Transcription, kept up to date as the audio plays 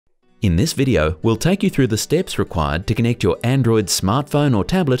In this video, we'll take you through the steps required to connect your Android smartphone or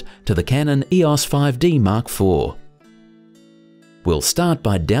tablet to the Canon EOS 5D Mark IV. We'll start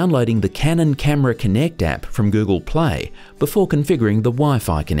by downloading the Canon Camera Connect app from Google Play before configuring the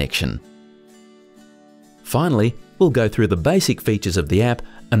Wi-Fi connection. Finally, we'll go through the basic features of the app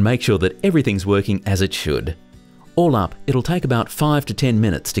and make sure that everything's working as it should. All up, it'll take about 5 to 10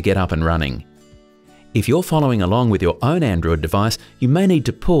 minutes to get up and running. If you're following along with your own Android device, you may need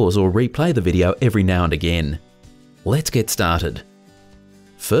to pause or replay the video every now and again. Let's get started.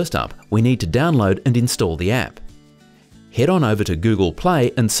 First up, we need to download and install the app. Head on over to Google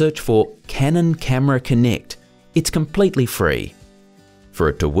Play and search for Canon Camera Connect. It's completely free. For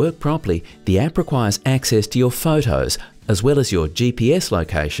it to work properly, the app requires access to your photos, as well as your GPS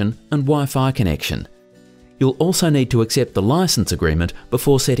location and Wi-Fi connection. You'll also need to accept the license agreement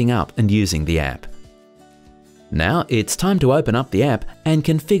before setting up and using the app. Now it's time to open up the app and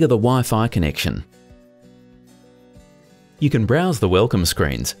configure the Wi-Fi connection. You can browse the welcome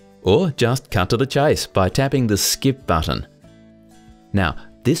screens, or just cut to the chase by tapping the skip button. Now,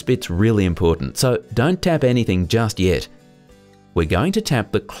 this bit's really important, so don't tap anything just yet. We're going to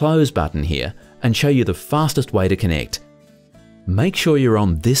tap the close button here and show you the fastest way to connect. Make sure you're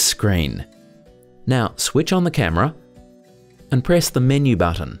on this screen. Now switch on the camera and press the menu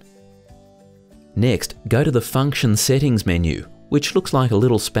button. Next, go to the Function Settings menu, which looks like a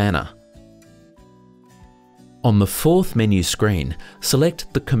little spanner. On the fourth menu screen,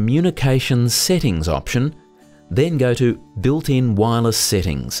 select the Communications Settings option, then go to Built-in Wireless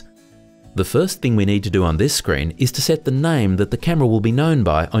Settings. The first thing we need to do on this screen is to set the name that the camera will be known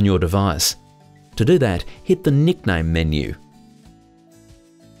by on your device. To do that, hit the Nickname menu.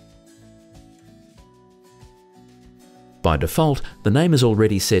 By default, the name is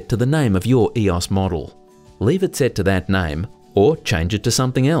already set to the name of your EOS model. Leave it set to that name, or change it to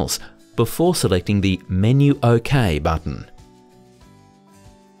something else, before selecting the Menu OK button.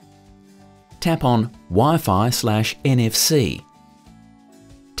 Tap on Wi-Fi/NFC.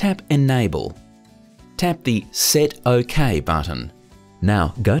 Tap Enable. Tap the Set OK button.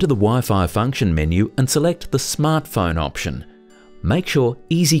 Now go to the Wi-Fi function menu and select the Smartphone option. Make sure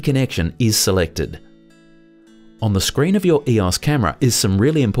Easy Connection is selected. On the screen of your EOS camera is some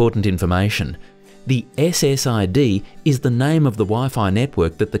really important information. The SSID is the name of the Wi-Fi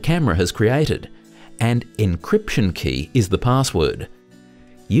network that the camera has created, and encryption key is the password.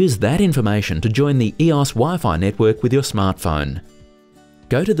 Use that information to join the EOS Wi-Fi network with your smartphone.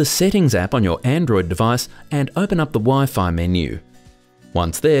 Go to the Settings app on your Android device and open up the Wi-Fi menu.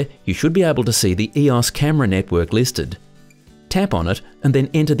 Once there, you should be able to see the EOS camera network listed. Tap on it and then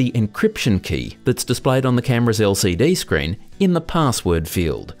enter the encryption key that's displayed on the camera's LCD screen in the password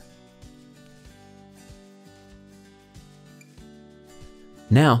field.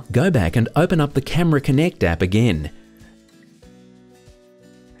 Now go back and open up the Camera Connect app again.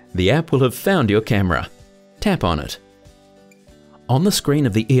 The app will have found your camera. Tap on it. On the screen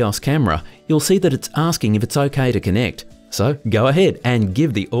of the EOS camera, you'll see that it's asking if it's okay to connect, so go ahead and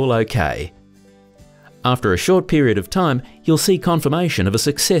give the all okay. After a short period of time, you'll see confirmation of a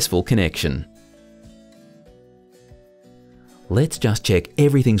successful connection. Let's just check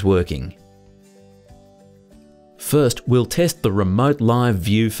everything's working. First, we'll test the Remote Live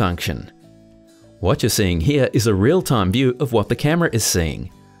View function. What you're seeing here is a real-time view of what the camera is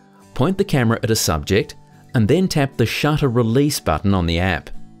seeing. Point the camera at a subject and then tap the Shutter Release button on the app.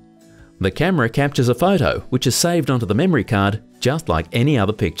 The camera captures a photo which is saved onto the memory card just like any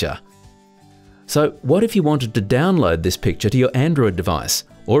other picture. So what if you wanted to download this picture to your Android device,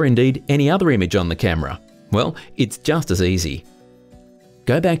 or indeed any other image on the camera? Well, it's just as easy.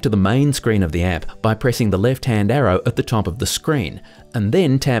 Go back to the main screen of the app by pressing the left-hand arrow at the top of the screen, and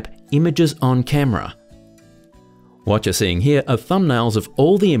then tap Images on Camera. What you're seeing here are thumbnails of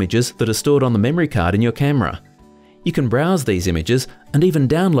all the images that are stored on the memory card in your camera. You can browse these images and even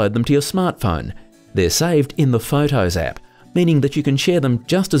download them to your smartphone. They're saved in the Photos app, meaning that you can share them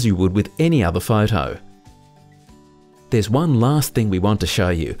just as you would with any other photo. There's one last thing we want to show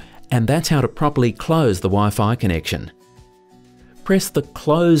you, and that's how to properly close the Wi-Fi connection. Press the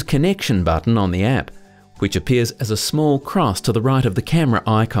Close Connection button on the app, which appears as a small cross to the right of the camera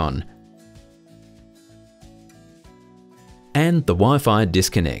icon. And the Wi-Fi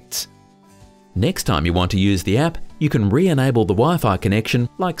disconnects. Next time you want to use the app, you can re-enable the Wi-Fi connection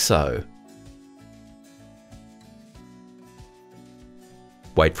like so.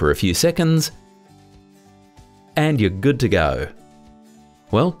 Wait for a few seconds, and you're good to go.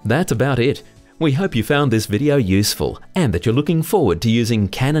 Well, that's about it. We hope you found this video useful and that you're looking forward to using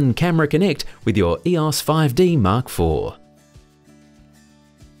Canon Camera Connect with your EOS 5D Mark IV.